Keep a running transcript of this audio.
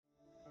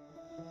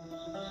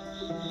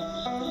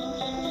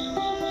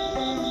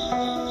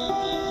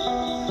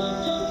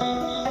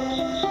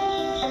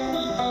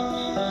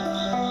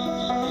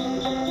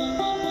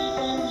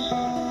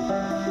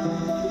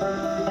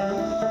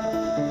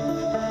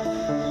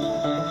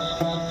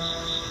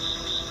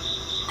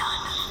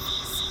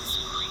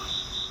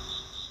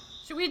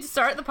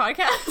start the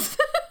podcast?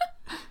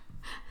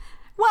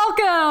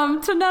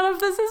 Welcome to None of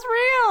This Is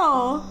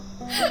Real.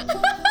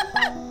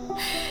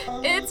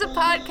 It's a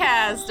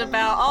podcast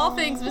about all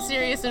things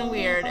mysterious and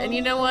weird. And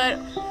you know what?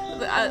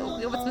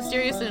 What's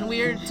mysterious and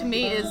weird to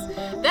me is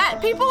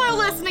that people are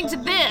listening to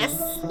this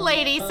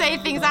lady say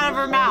things out of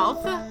her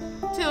mouth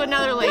to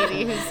another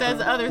lady who says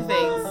other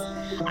things.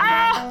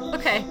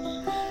 Okay.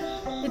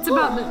 It's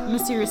about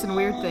mysterious and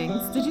weird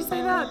things. Did you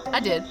say that? I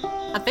did.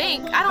 I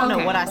think. I don't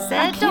know what I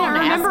said. Don't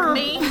ask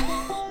me.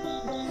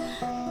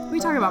 We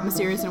talk about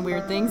mysterious and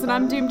weird things, and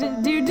I'm doomed to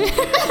do.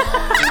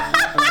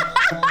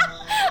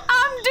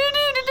 I'm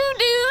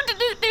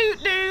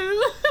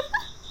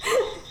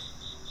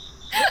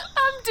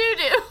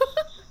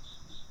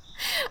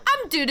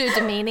I'm doo-doo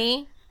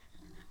Demini. No,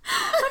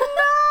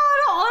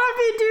 I don't want to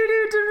be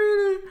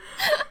doo-doo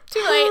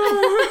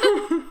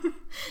Demini.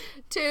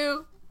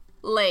 Too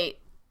late.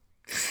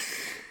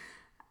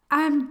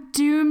 I'm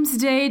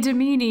Doomsday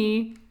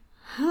Demini.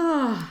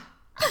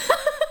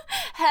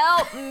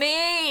 Help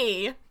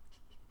me.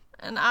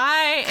 And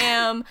I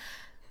am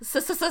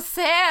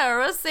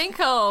Sarah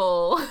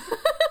Cinco.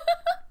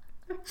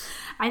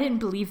 I didn't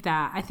believe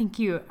that. I think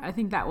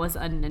that was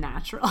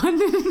unnatural.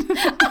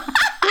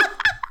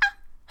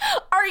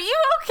 Are you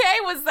okay?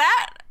 Was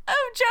that a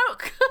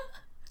joke?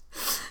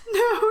 No,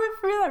 I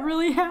fear that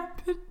really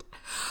happened.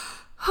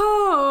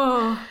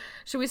 Oh.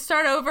 Should we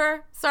start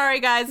over? Sorry,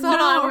 guys. Hold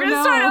on. We're going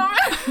to start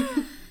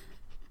over.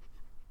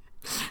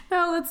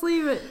 No, let's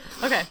leave it.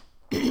 Okay.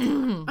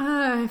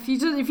 If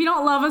you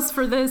don't love us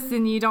for this,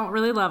 then you don't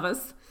really love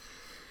us.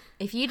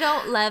 If you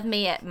don't love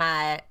me at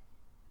my...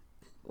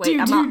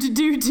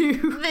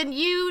 then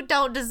you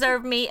don't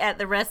deserve me at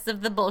the rest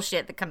of the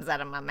bullshit that comes out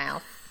of my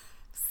mouth.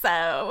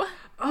 So...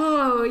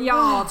 Oh,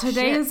 y'all.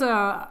 Today is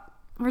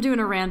we're doing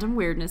a random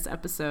weirdness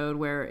episode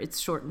where it's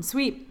short and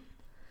sweet.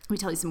 We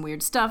tell you some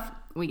weird stuff.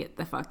 We get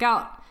the fuck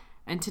out.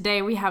 And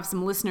today we have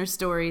some listener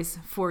stories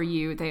for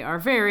you. They are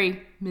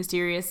very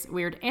mysterious,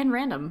 weird, and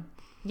random.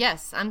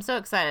 Yes, I'm so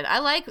excited. I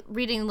like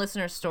reading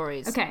listener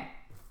stories. Okay.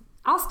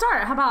 I'll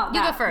start. How about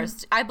you that? go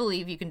first. I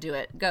believe you can do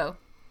it. Go.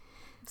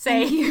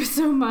 Say. Thank you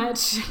so much.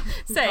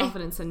 Say. Your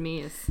confidence in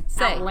me is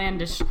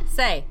outlandish.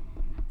 Say.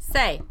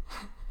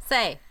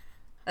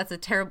 That's a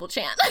terrible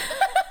chant.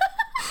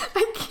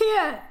 I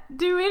can't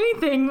do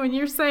anything when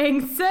you're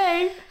saying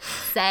say.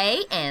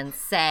 Say and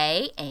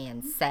say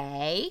and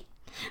say.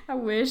 I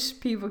wish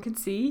people could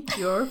see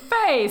your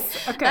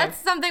face. Okay. That's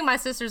something my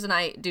sisters and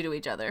I do to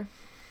each other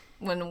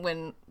when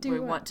we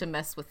want to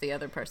mess with the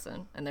other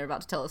person and they're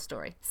about to tell a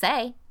story.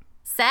 Say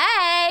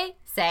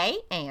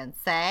and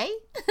say.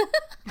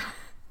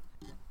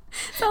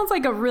 Sounds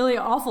like a really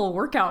awful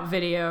workout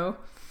video.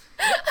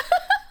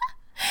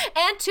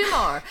 And two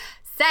more.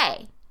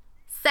 Say.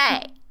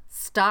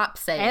 Stop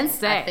saying. And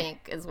say. I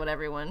think is what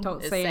everyone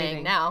is say saying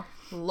anything. Now.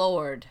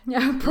 Lord.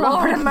 Yeah,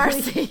 Lord of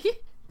mercy.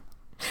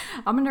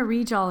 I'm going to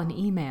read y'all an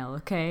email,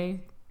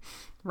 okay?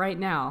 Right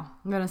now.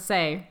 I'm going to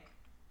say,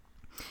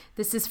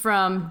 this is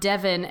from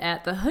Devin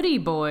at the Hoodie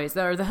Boys,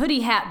 or the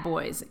Hoodie Hat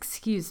Boys,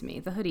 excuse me,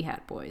 the Hoodie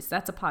Hat Boys.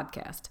 That's a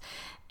podcast.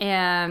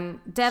 And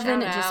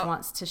Devin just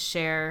wants to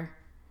share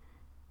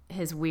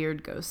his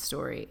weird ghost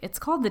story. It's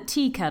called The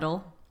Tea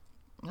Kettle.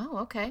 Oh,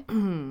 okay.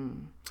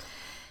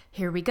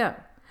 Here we go.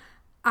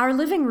 Our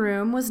living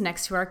room was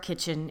next to our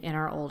kitchen in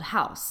our old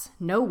house.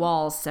 No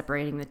walls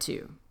separating the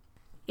two.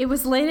 It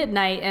was late at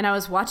night and I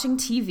was watching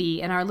TV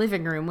in our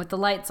living room with the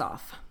lights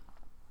off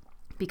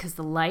because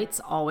the lights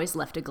always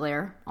left a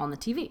glare on the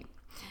TV.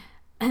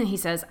 And he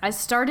says, I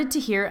started to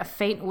hear a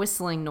faint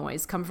whistling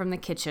noise come from the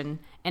kitchen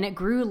and it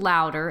grew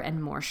louder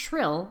and more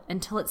shrill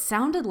until it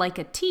sounded like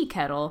a tea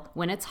kettle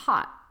when it's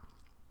hot.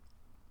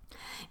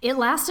 It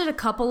lasted a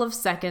couple of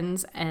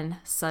seconds and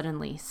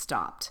suddenly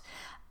stopped.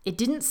 It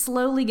didn't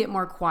slowly get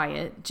more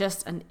quiet,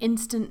 just an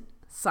instant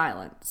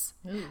silence.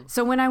 Ooh.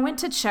 So when I went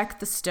to check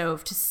the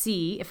stove to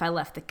see if I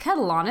left the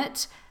kettle on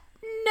it,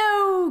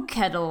 no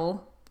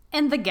kettle,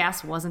 and the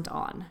gas wasn't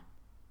on.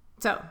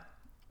 So,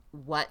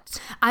 what?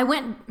 I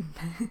went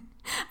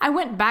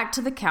back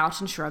to the couch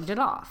and shrugged it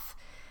off.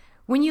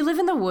 When you live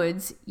in the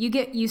woods, you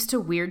get used to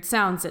weird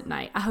sounds at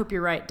night. I hope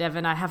you're right,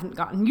 Devin. I haven't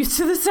gotten used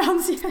to the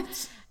sounds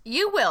yet.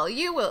 You will.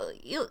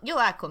 You'll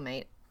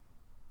acclimate.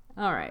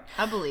 All right.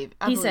 I believe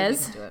he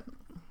says, you can do it.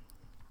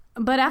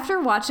 But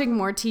after watching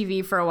more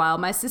TV for a while,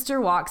 my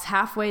sister walks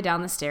halfway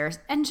down the stairs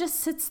and just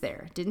sits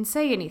there. Didn't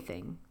say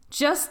anything.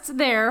 Just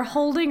there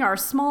holding our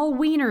small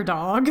wiener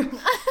dog.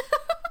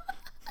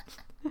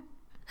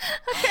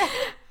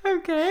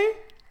 Okay.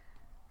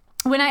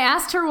 When I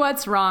asked her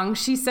what's wrong,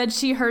 she said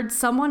she heard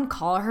someone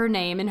call her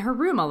name in her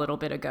room a little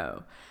bit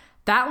ago.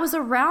 That was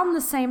around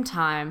the same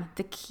time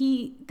the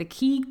tea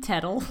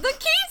kettle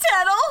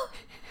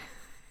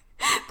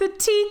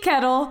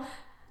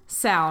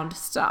sound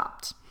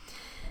stopped.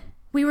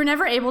 We were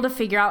never able to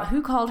figure out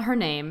who called her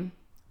name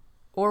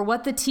or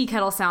what the tea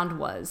kettle sound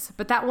was,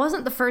 but that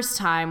wasn't the first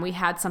time we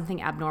had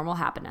something abnormal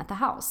happen at the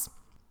house.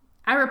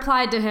 I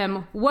replied to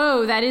him,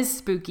 "Whoa, that is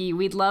spooky.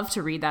 We'd love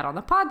to read that on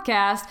the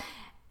podcast."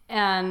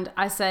 And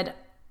I said,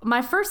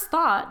 my first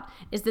thought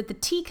is that the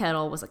tea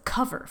kettle was a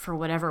cover for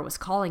whatever was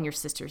calling your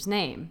sister's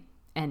name,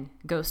 and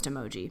ghost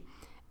emoji.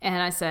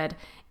 And I said,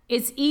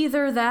 it's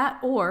either that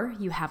or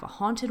you have a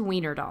haunted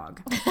wiener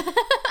dog.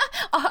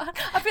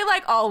 I feel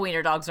like all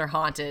wiener dogs are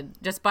haunted.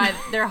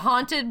 They're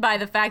haunted by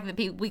the fact that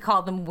we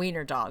call them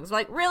wiener dogs.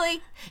 Like,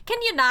 really?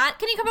 Can you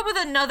come up with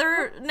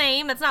another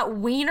name that's not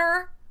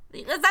wiener?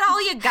 Is that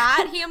all you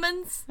got,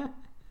 humans?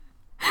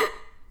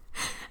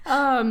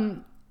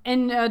 And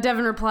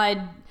Devin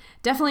replied,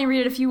 definitely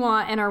read it if you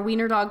want. And our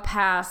wiener dog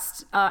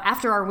passed.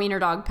 After our wiener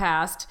dog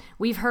passed,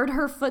 we've heard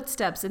her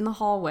footsteps in the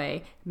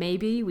hallway.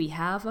 Maybe we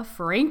have a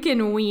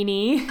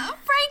Frankenweenie. A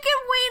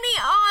Frankenweenie.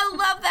 Oh, I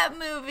love that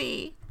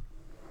movie.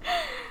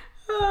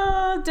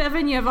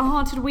 Devin, you have a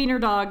haunted wiener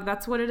dog.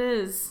 That's what it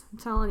is. I'm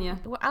telling you.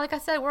 Like I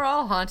said, we're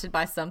all haunted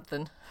by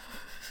something.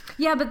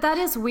 Yeah, but that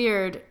is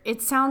weird.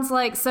 It sounds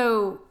like,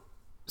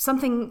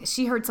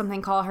 she heard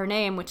something call her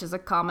name, which is a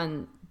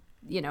common,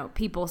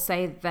 people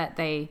say that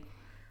they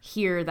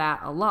hear that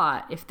a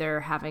lot. If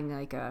they're having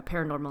like a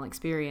paranormal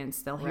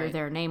experience, they'll hear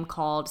their name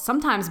called,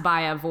 sometimes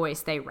by a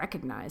voice they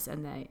recognize,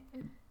 and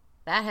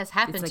that has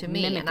happened to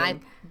me, mimicking. And I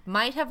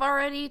might have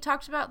already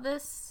talked about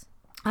this.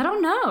 I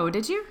don't know.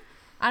 Did you?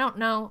 I don't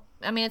know.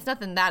 I mean, it's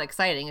nothing that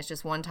exciting. It's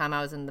just one time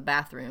I was in the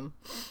bathroom.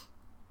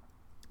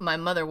 My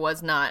mother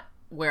was not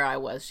where I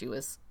was. She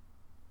was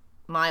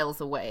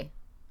miles away.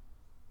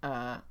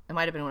 It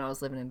might have been when I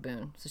was living in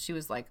Boone. So she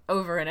was like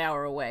over an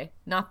hour away,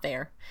 not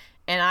there.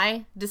 And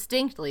I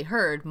distinctly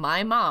heard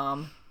my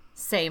mom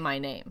say my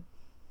name.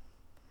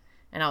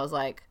 And I was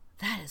like,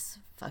 that is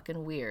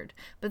fucking weird.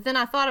 But then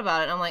I thought about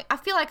it and I'm like, I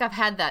feel like I've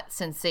had that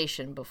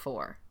sensation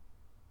before.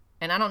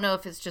 And I don't know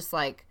if it's just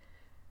like,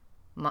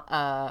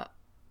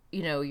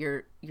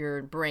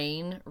 your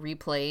brain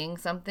replaying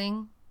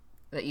something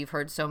that you've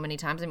heard so many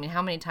times. I mean,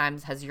 how many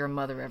times has your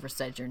mother ever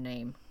said your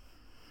name?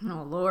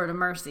 Oh, Lord of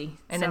mercy.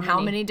 And in how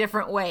many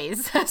different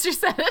ways has she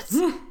said it?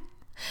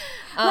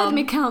 Let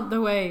me count the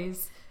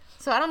ways.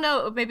 So I don't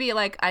know, maybe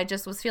like I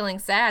just was feeling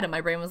sad and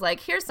my brain was like,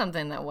 here's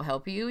something that will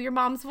help you. Your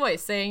mom's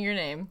voice saying your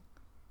name.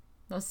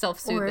 That was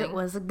self-soothing. Or it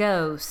was a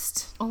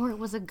ghost. Or it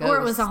was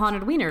a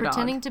haunted wiener dog.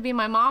 Pretending to be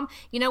my mom.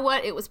 You know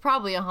what? It was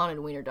probably a haunted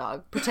wiener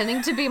dog.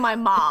 Pretending to be my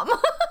mom.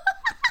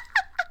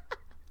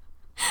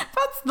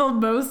 That's the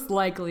most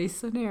likely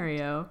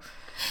scenario.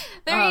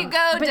 There you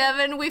go,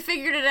 Devin. We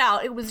figured it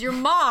out. It was your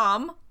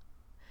mom.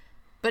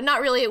 But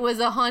not really. It was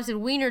a haunted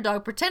wiener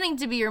dog pretending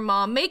to be your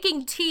mom,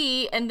 making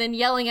tea, and then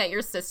yelling at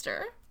your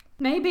sister.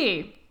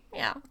 Maybe.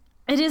 Yeah.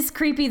 It is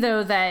creepy,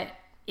 though, that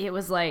it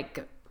was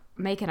like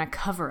making a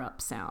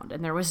cover-up sound,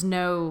 and there was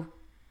no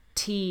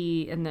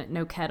tea and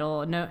no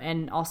kettle,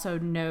 and also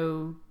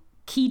no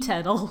key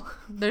tettle.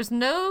 There's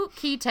no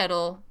key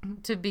tettle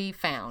to be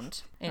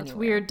found anywhere. That's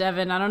weird,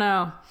 Devin. I don't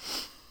know.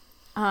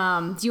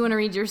 Do you want to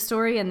read your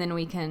story, and then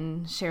we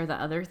can share the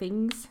other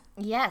things?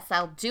 Yes,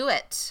 I'll do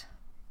it.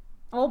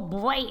 Oh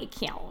boy,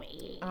 can't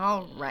wait.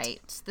 All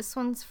right. This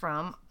one's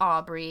from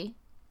Aubrey.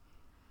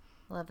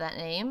 Love that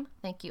name.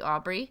 Thank you,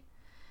 Aubrey.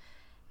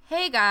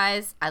 Hey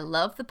guys, I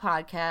love the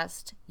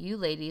podcast. You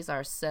ladies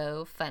are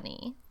so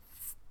funny.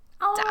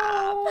 Stop.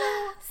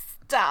 Oh.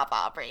 Stop,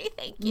 Aubrey.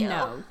 Thank you.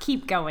 No,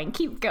 keep going.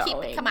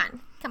 Come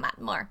on,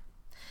 more.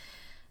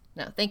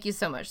 No, thank you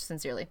so much,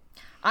 sincerely.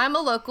 I'm a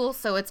local,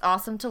 so it's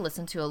awesome to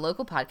listen to a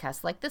local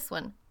podcast like this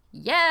one.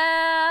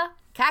 Yeah!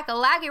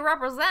 Kakalaki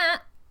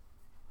represent!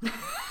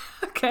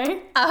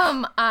 Okay.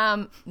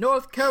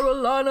 North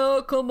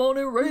Carolina, come on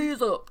and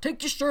raise up.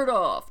 Take your shirt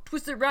off.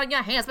 Twist it around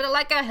your hands, spin it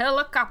like a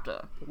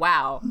helicopter.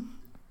 Wow.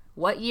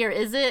 What year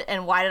is it,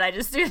 and why did I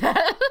just do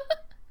that?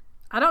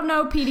 I don't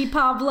know, Petey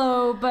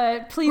Pablo,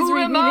 but please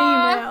read me the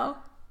email.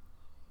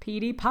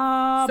 Petey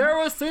Pab.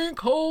 Sarah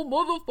Sinkhole,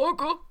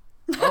 motherfucker.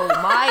 Oh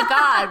my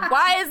God.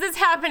 Why is this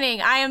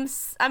happening? I'm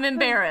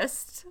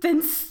embarrassed.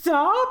 Then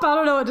stop. I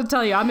don't know what to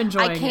tell you. I'm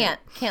enjoying it.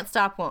 Can't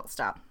stop, won't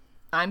stop.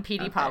 I'm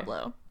Petey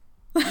Pablo.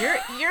 You're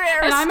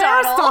Aristotle. And I'm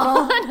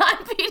Aristotle. And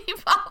I'm Petey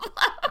Pablo.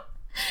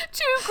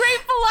 Two great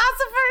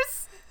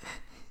philosophers.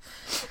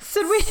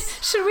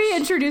 Should we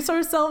introduce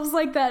ourselves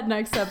like that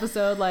next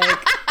episode? Like,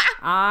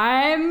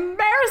 I'm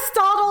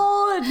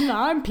Aristotle and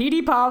I'm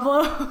Petey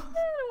Pablo.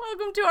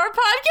 Welcome to our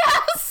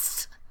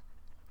podcast.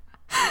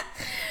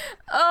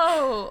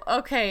 Oh,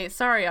 okay.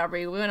 Sorry,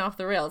 Aubrey. We went off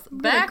the rails.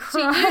 Back to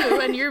you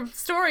and your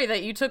story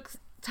that you took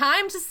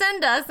time to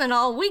send us, and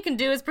all we can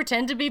do is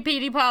pretend to be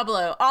Petey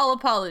Pablo. All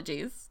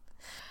apologies.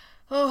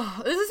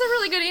 Oh, this is a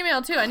really good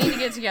email, too. I need to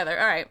get it together.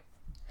 All right.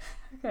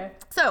 Okay.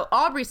 So,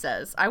 Aubrey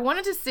says, I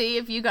wanted to see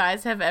if you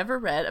guys have ever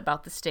read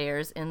about the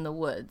stairs in the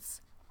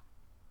woods.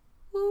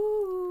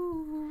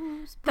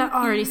 Ooh, that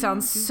already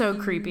sounds so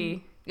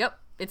creepy. Yep,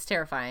 it's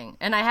terrifying.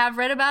 And I have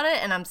read about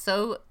it, and I'm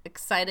so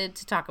excited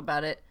to talk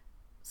about it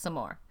some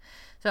more.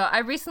 So I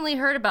recently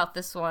heard about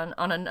this one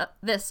on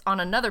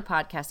another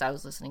podcast I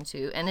was listening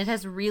to, and it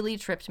has really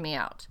tripped me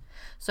out.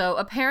 So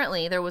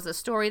apparently there was a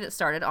story that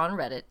started on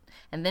Reddit,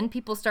 and then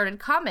people started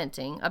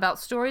commenting about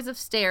stories of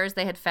stairs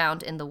they had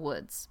found in the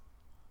woods.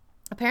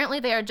 Apparently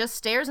they are just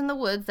stairs in the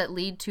woods that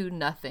lead to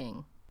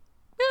nothing.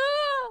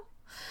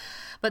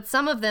 But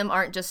some of them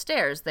aren't just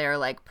stairs. They are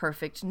like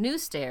perfect new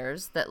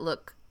stairs that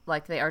look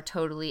like they are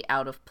totally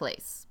out of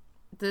place.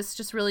 This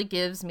just really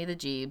gives me the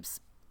jeebs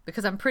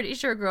because I'm pretty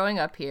sure growing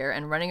up here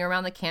and running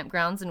around the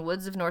campgrounds and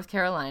woods of North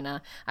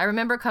Carolina, I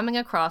remember coming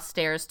across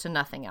stairs to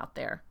nothing out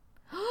there.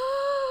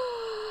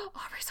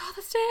 Aubrey saw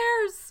the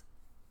stairs.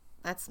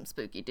 That's some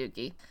spooky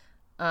dookie.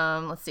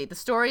 Let's see. The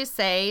stories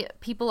say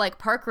people like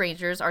park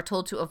rangers are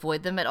told to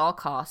avoid them at all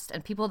costs,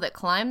 and people that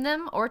climb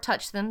them or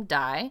touch them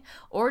die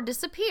or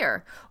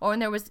disappear. Or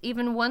and there was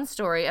even one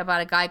story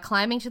about a guy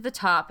climbing to the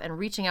top and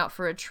reaching out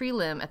for a tree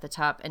limb at the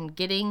top and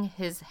getting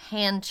his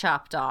hand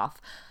chopped off.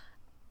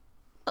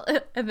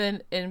 And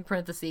then in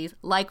parentheses,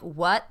 like,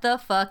 what the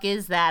fuck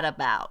is that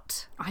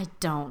about? I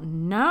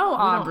don't know,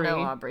 Aubrey. We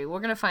don't know, Aubrey. We're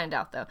going to find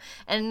out, though.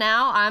 And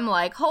now I'm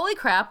like, holy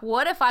crap,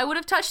 what if I would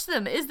have touched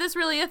them? Is this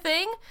really a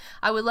thing?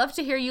 I would love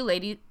to hear your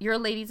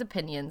ladies'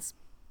 opinions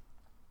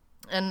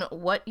and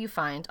what you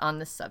find on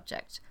this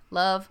subject.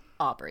 Love,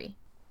 Aubrey.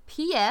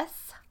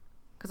 P.S.,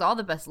 because all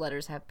the best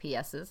letters have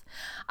P.S.'s.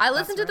 I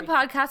listen to the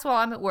podcast while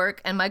I'm at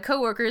work, and my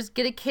coworkers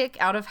get a kick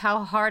out of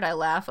how hard I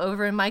laugh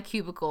over in my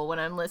cubicle when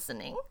I'm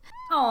listening.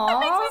 Aww. That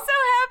makes me so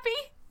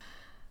happy.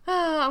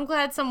 I'm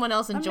glad someone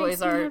else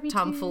enjoys our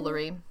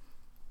tomfoolery.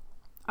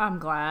 I'm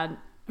glad.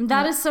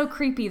 That is so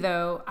creepy,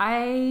 though.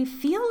 I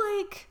feel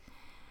like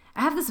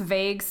I have this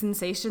vague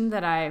sensation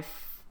that I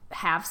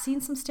have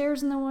seen some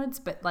stairs in the woods,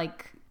 but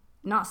like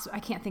not. I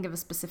can't think of a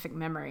specific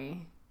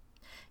memory.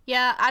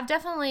 Yeah, I've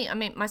definitely. I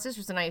mean, my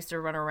sisters and I used to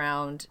run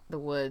around the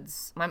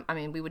woods.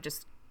 We would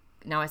just.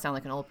 Now I sound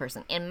like an old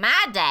person. In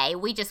my day,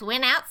 we just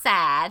went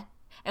outside.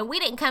 And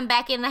we didn't come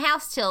back in the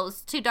house till it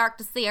was too dark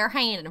to see our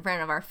hand in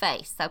front of our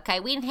face,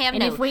 okay? We didn't have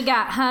And if we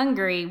got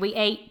hungry, we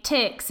ate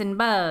ticks and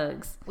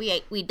bugs.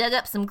 We dug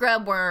up some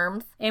grub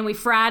worms. And we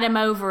fried them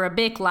over a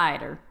Bic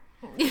lighter.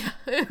 Yeah,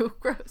 ew,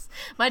 gross.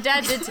 My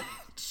dad did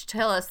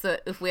tell us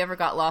that if we ever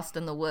got lost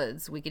in the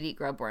woods, we could eat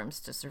grub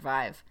worms to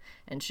survive,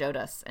 and showed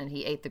us, and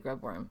he ate the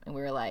grub worm. And we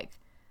were like,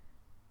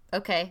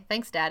 okay,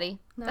 thanks, Daddy.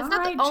 That's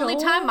not the only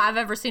time I've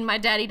ever seen my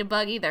dad eat a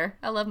bug either.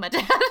 I love my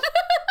dad.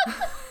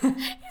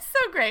 He's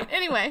so great.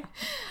 Anyway,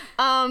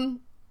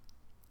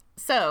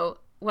 so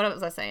what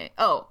was I saying?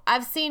 Oh, I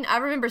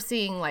remember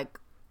seeing like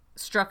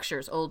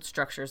structures, old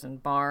structures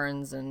and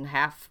barns and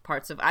half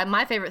parts of,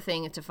 my favorite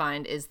thing to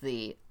find is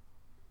the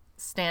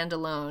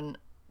standalone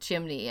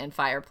chimney and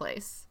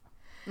fireplace.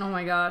 Oh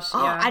my gosh.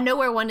 Yeah. I know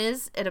where one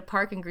is at a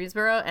park in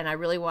Greensboro, and I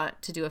really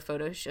want to do a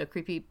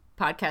creepy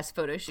podcast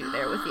photo shoot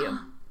there with you.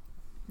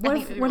 What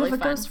if a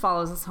ghost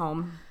follows us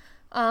home?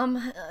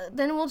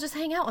 Then we'll just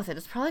hang out with it.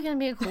 It's probably going to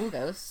be a cool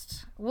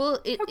ghost.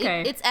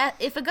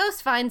 If a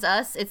ghost finds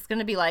us, it's going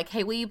to be like,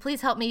 hey, will you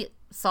please help me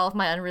solve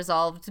my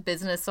unresolved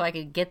business so I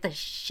can get the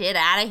shit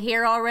out of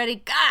here already?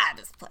 God,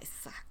 this place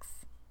sucks.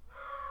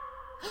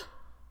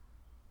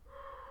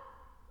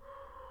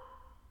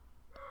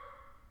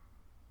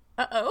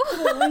 Uh-oh. I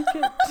don't like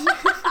it.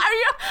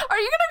 Are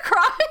you going to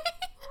cry?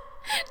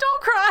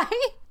 Don't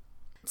cry.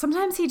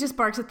 Sometimes he just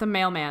barks at the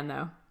mailman,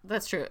 though.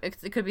 That's true.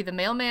 It could be the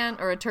mailman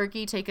or a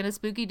turkey taking a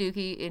spooky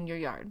dookie in your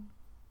yard.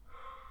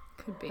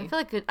 Could be. I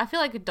feel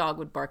like a dog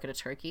would bark at a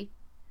turkey.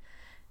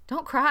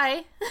 Don't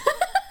cry.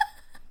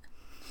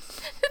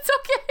 It's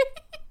okay.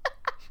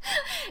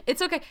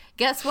 It's okay.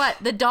 Guess what?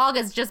 The dog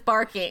is just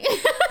barking.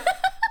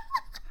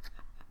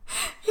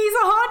 He's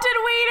a haunted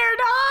wiener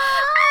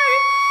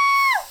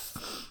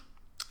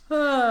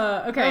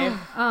dog. Okay.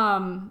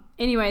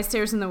 Anyway,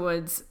 stairs in the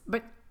woods.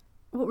 But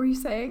what were you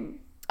saying?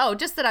 Oh,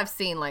 just that I've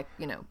seen, like,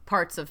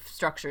 parts of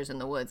structures in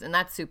the woods, and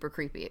that's super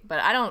creepy. But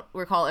I don't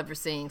recall ever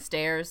seeing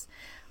stairs.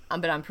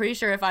 But I'm pretty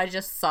sure if I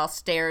just saw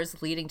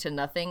stairs leading to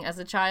nothing as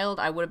a child,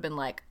 I would have been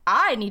like,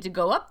 I need to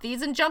go up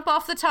these and jump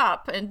off the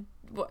top, and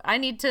I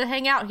need to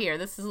hang out here.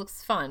 This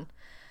looks fun.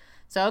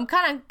 So I'm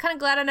kind of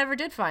glad I never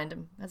did find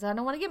him, as I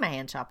don't want to get my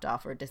hand chopped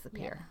off or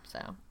disappear. Yeah.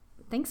 So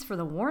thanks for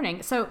the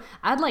warning. So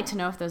I'd like to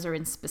know if those are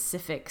in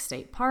specific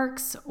state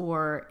parks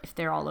or if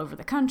they're all over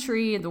the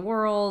country, the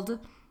world.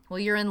 Well,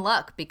 you're in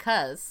luck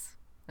because,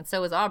 and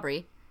so is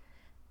Aubrey,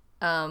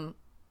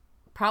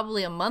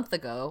 probably a month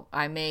ago,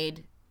 I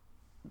made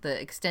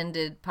the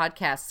extended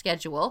podcast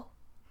schedule.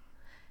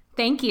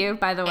 Thank you,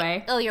 by the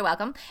way. Oh, you're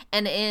welcome.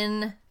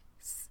 And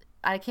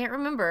I can't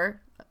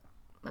remember,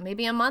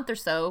 maybe a month or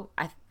so,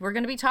 we're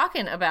going to be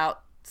talking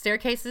about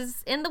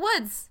staircases in the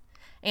woods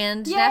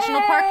and Yay!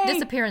 national park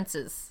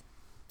disappearances.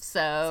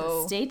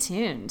 So stay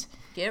tuned.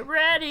 Get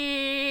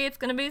ready. It's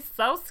going to be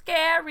so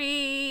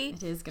scary.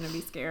 It is going to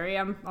be scary.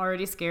 I'm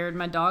already scared.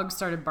 My dog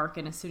started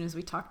barking as soon as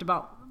we talked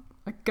about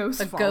a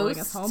ghost following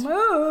us home.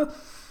 Oh.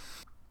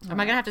 Am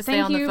I going to have to stay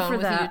on the phone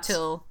with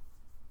you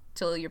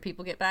till your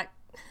people get back?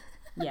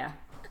 Yeah,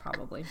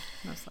 probably.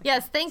 Most likely.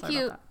 Yes, thank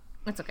you.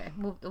 It's okay.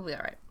 We'll be all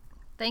right.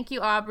 Thank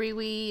you, Aubrey.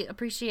 We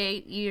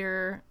appreciate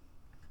your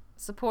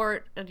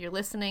support and your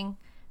listening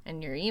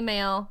and your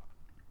email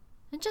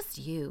and just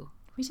you.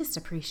 We just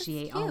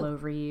appreciate all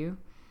over you.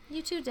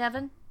 You too,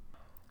 Devin.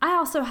 I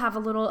also have a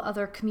little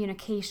other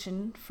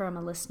communication from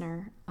a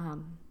listener.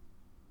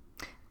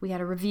 We got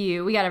a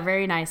review. We got a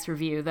very nice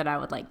review that I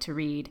would like to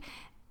read.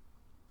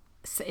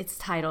 It's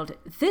titled,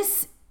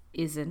 This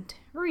Isn't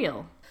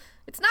Real.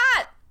 It's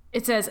not.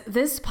 It says,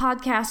 this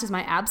podcast is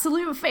my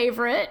absolute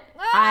favorite.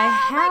 Oh,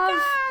 my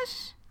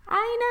gosh.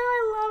 I know,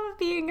 I love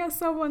being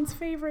someone's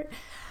favorite.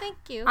 Thank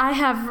you. I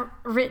have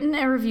written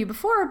a review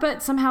before,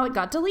 but somehow it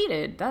got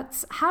deleted.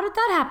 How did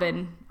that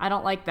happen? I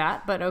don't like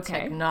that, but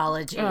okay.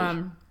 Technology.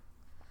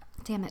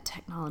 Damn it,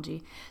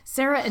 technology.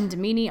 Sarah and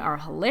Damini are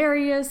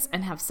hilarious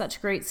and have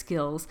such great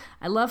skills.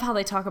 I love how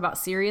they talk about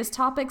serious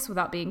topics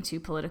without being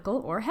too political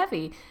or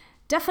heavy.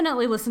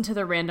 Definitely listen to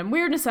the random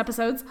weirdness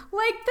episodes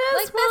like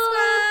this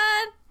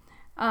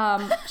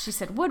one. She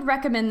said, would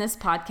recommend this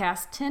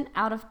podcast. 10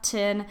 out of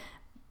 10.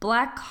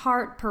 Black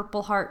heart,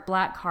 purple heart,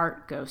 black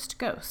heart, ghost,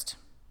 ghost.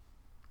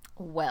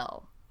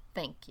 Well,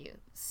 thank you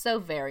so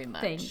very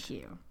much. Thank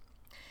you.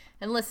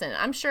 And listen,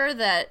 I'm sure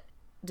that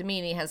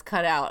Damini has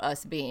cut out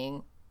us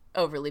being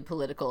overly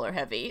political or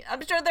heavy.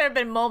 I'm sure there have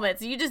been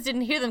moments you just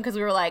didn't hear them because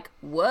we were like,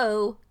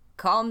 whoa,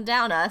 calm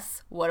down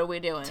us. What are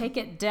we doing? Take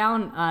it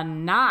down a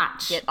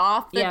notch. Get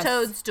off the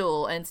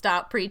toadstool and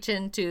stop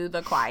preaching to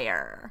the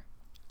choir.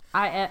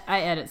 I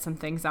edit some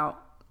things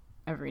out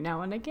every now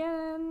and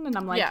again, and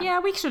I'm like,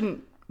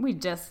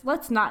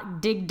 let's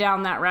not dig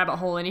down that rabbit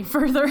hole any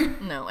further.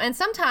 No, and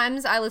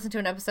sometimes I listen to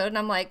an episode and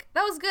I'm like,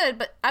 that was good,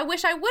 but I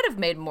wish I would have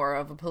made more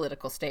of a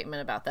political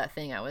statement about that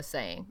thing I was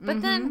saying.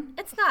 But then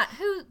it's not.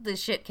 Who the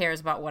shit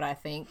cares about what I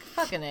think?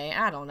 Fucking A,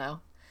 I don't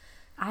know.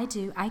 I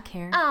do. I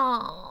care.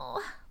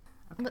 Oh.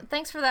 Okay. But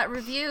thanks for that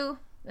review.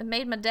 It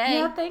made my day.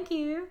 Yeah, thank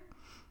you.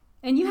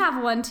 And you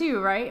have one too,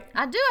 right?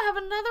 I do. I have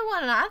another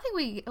one, and I think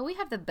we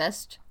have the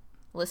best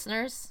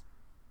listeners.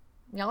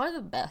 Y'all are the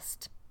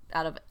best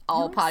out of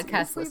all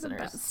podcast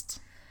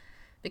listeners.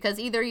 Because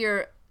either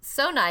you're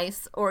so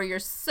nice or you're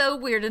so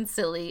weird and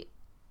silly,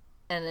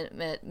 and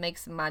it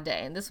makes my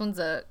day. And this one's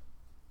a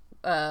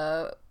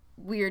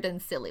weird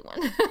and silly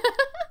one.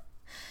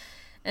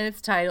 And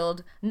it's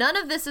titled, None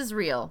of This Is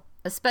Real,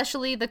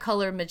 Especially the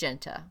Color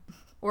Magenta.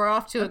 We're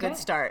off to a good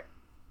start.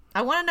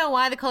 I want to know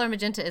why the color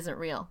magenta isn't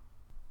real.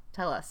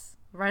 Tell us.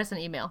 Write us an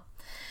email.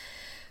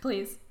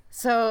 Please.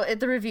 So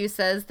the review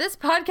says, this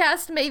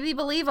podcast made me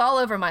believe all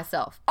over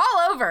myself.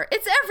 All over.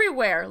 It's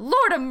everywhere.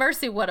 Lord of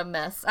mercy, what a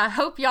mess. I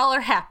hope y'all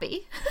are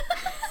happy.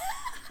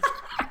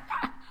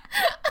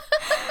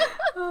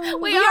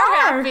 We are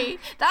happy.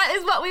 That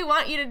is what we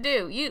want you to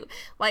do.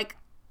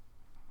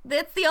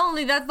 That's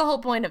the whole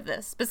point of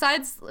this.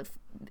 Besides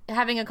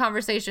having a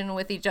conversation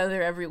with each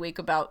other every week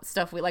about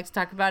stuff we like to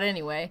talk about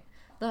anyway,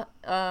 the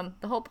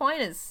whole point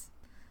is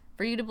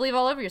for you to believe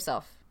all over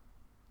yourself.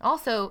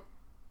 Also,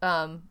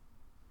 to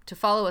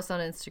follow us on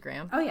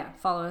Instagram. Oh yeah,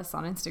 follow us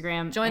on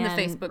Instagram. Join the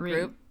Facebook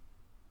group.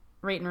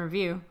 Rate and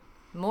review.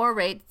 More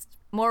rates,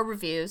 more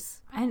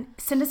reviews. And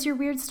send us your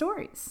weird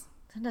stories.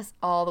 Send us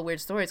all the weird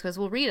stories because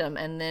we'll read them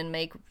and then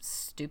make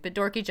stupid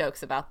dorky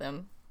jokes about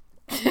them.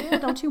 Yeah,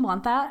 don't you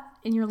want that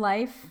in your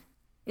life?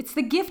 It's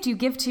the gift you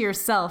give to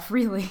yourself,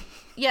 really.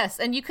 Yes,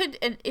 and you could,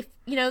 and if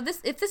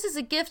this is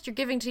a gift you're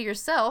giving to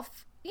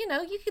yourself, you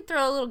could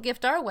throw a little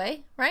gift our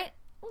way, right?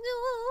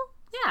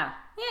 Yeah,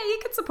 you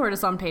could support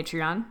us on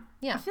Patreon.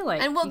 Yeah, I feel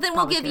like, and then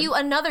we'll give you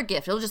another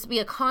gift. It'll just be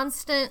a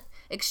constant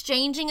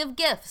exchanging of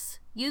gifts.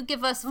 You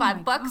give us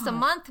 $5 a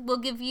month, we'll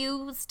give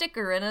you a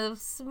sticker and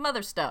some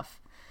other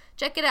stuff.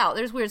 Check it out.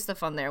 There's weird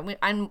stuff on there.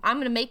 I'm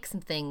gonna make some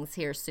things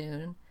here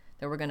soon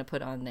that we're gonna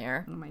put on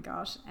there. Oh my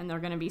gosh, and they're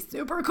gonna be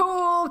super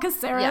cool because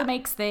Sarah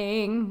makes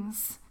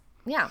things.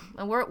 Yeah,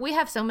 and we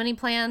have so many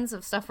plans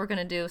of stuff we're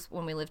gonna do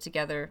when we live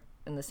together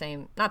in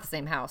not the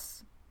same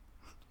house.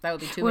 That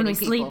would be too many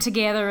people. When we sleep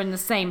together in the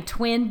same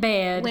twin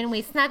bed. When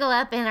we snuggle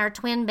up in our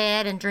twin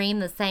bed and dream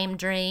the same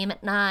dream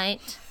at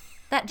night.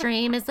 That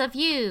dream is of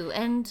you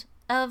and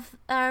of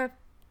our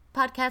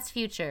podcast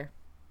future.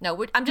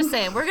 No, I'm just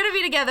saying, we're going to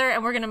be together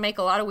and we're going to make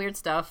a lot of weird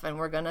stuff and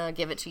we're going to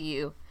give it to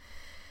you.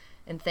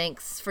 And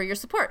thanks for your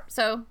support.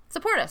 So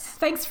support us.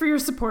 Thanks for your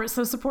support.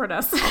 So support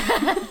us.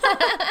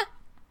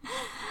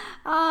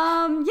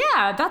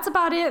 Yeah, that's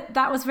about it.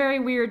 That was very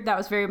weird. That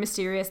was very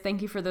mysterious.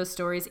 Thank you for those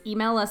stories.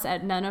 Email us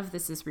at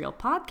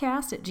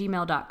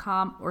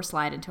noneofthisisrealpodcast@gmail.com or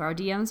slide into our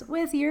DMs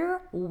with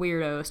your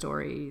weirdo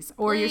stories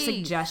or your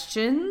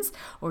suggestions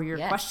or your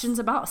questions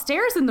about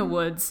stairs in the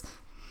woods.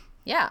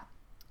 Yeah,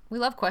 we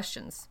love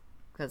questions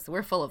because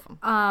we're full of them.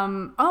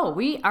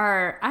 We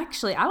are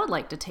actually, I would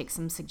like to take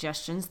some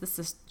suggestions. This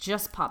has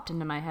just popped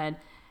into my head.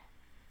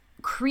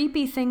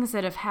 Creepy things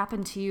that have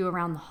happened to you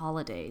around the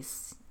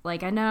holidays.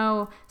 Like, I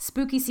know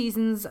spooky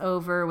season's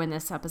over when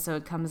this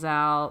episode comes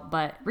out,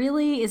 but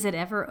really, is it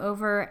ever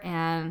over?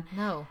 And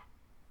no.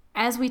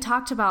 As we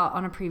talked about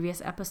on a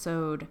previous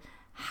episode,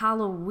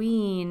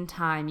 Halloween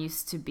time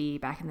used to be,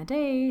 back in the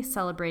day,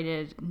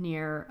 celebrated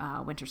near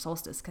winter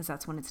solstice because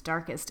that's when it's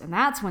darkest, and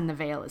that's when the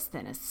veil is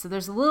thinnest. So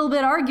there's a little bit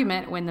of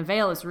argument when the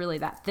veil is really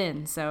that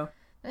thin, so...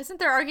 Isn't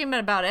there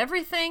argument about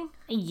everything?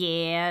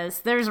 Yes,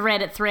 there's a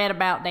Reddit thread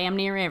about damn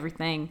near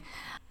everything.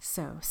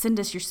 So send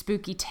us your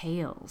spooky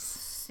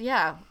tales.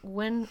 Yeah,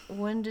 when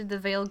did the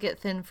veil get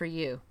thin for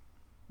you?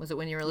 Was it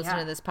when you were listening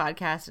to this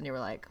podcast and you were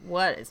like,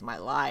 what is my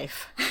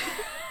life?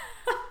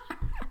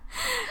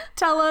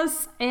 Tell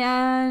us.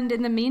 And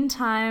in the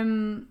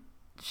meantime,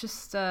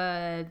 just,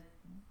 remember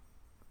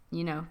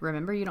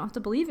you don't have to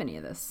believe any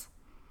of this.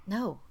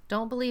 No,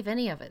 don't believe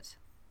any of it.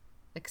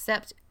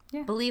 Except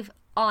believe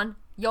on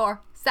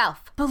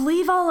yourself.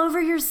 Believe all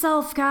over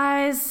yourself,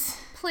 guys.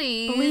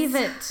 Please. Believe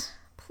it.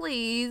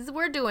 Please.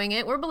 We're doing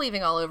it. We're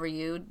believing all over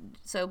you.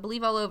 So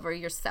believe all over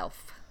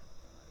yourself.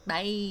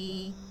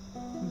 Bye.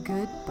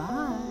 Goodbye.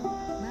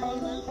 Bye,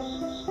 love.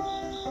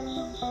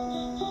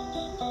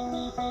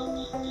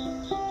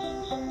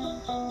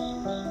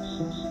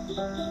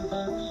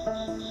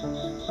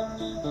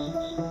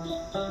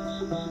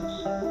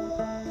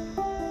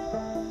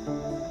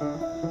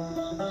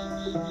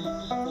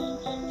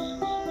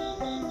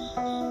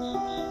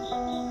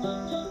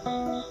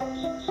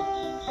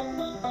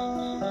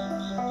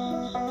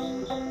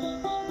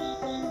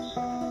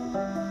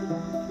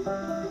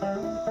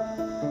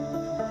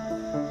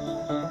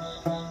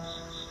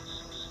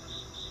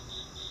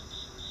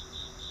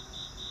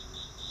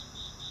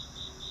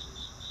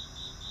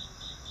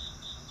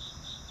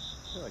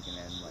 I feel like an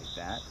end like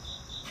that.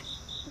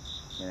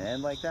 An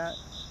end like that?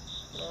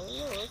 Well,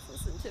 let's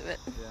listen to it.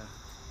 Yeah.